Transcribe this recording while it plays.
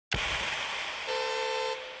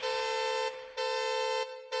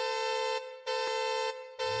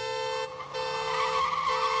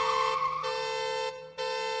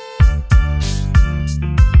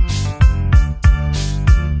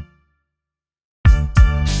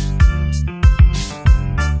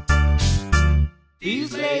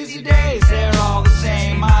These lazy days, they're all the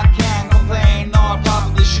same. I can't complain, no, I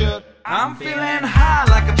probably should. I'm feeling high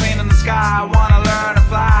like a plane in the sky. Wanna learn to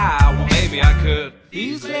fly, well maybe I could.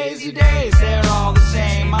 These lazy days, they're all the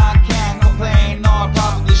same. I can't complain, no, I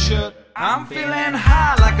probably should. I'm feeling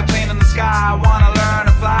high like a plane in the sky. Wanna learn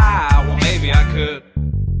to fly, well maybe I could.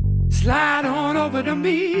 Slide on over to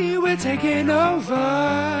me, we're taking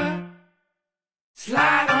over.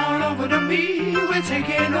 Slide on over to me, we're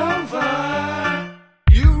taking over.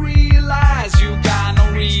 You realize you got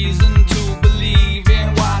no reason to believe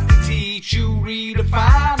in what they teach you.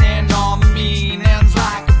 Redefining all the meanings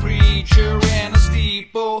like a preacher in a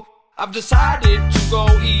steeple. I've decided to go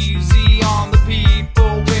easy on the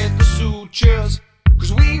people with the sutures,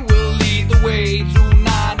 'cause we will lead the way through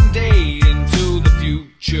night and day into the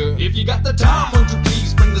future. If you got the time, won't you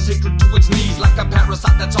please bring this hatred to its knees, like a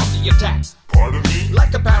parasite that's on the attack. Pardon me?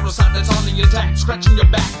 Like a parasite that's on the attack, scratching your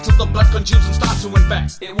back till the blood congeals and starts to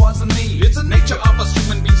infect. It wasn't me, it's the nature of us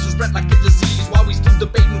human beings to spread like a disease. While we still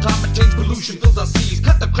debating climate change, pollution fills our seas.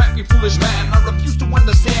 Cut the crap, you foolish man, I refuse to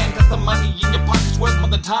understand. Got the money in your pockets worth more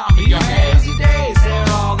than time in your hand. These lazy days,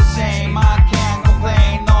 they're all the same. I can't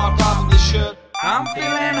complain, no, I probably should. I'm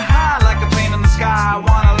feeling high like a plane in the sky.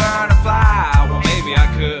 Wanna learn to fly, well maybe I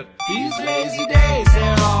could. These lazy days,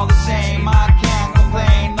 they're all the same. I can't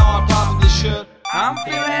complain, no, I probably should. I'm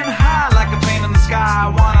feeling high like a plane in the sky.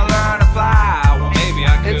 Wanna learn to fly, well maybe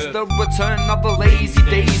I could. It's the return of the lazy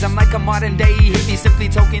days. I'm like a modern day hippie, simply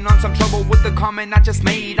toking on some trouble with the comment I just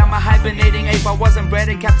made. I'm a hibernating ape, I wasn't bred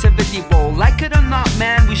in captivity. Well, like it or not,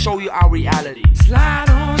 man, we show you our reality. Slide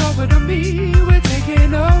on over to me, we're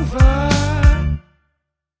taking over.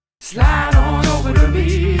 Slide on over to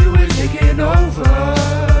me, we're taking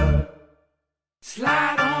over.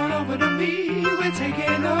 Slide on over to me, we're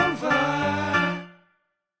taking over.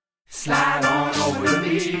 Slide on over to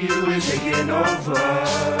me, we're taking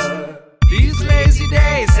over. These lazy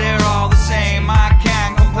days, they're all the same. I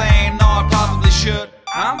can't complain, no, I probably should.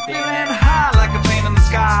 I'm feeling high like a plane in the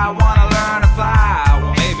sky. Wanna learn to fly,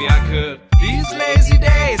 well maybe I could. These lazy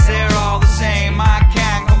days, they're all the same. I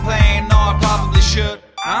can't complain, no, I probably should.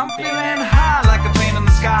 I'm feeling high like a plane in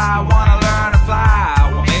the sky. Wanna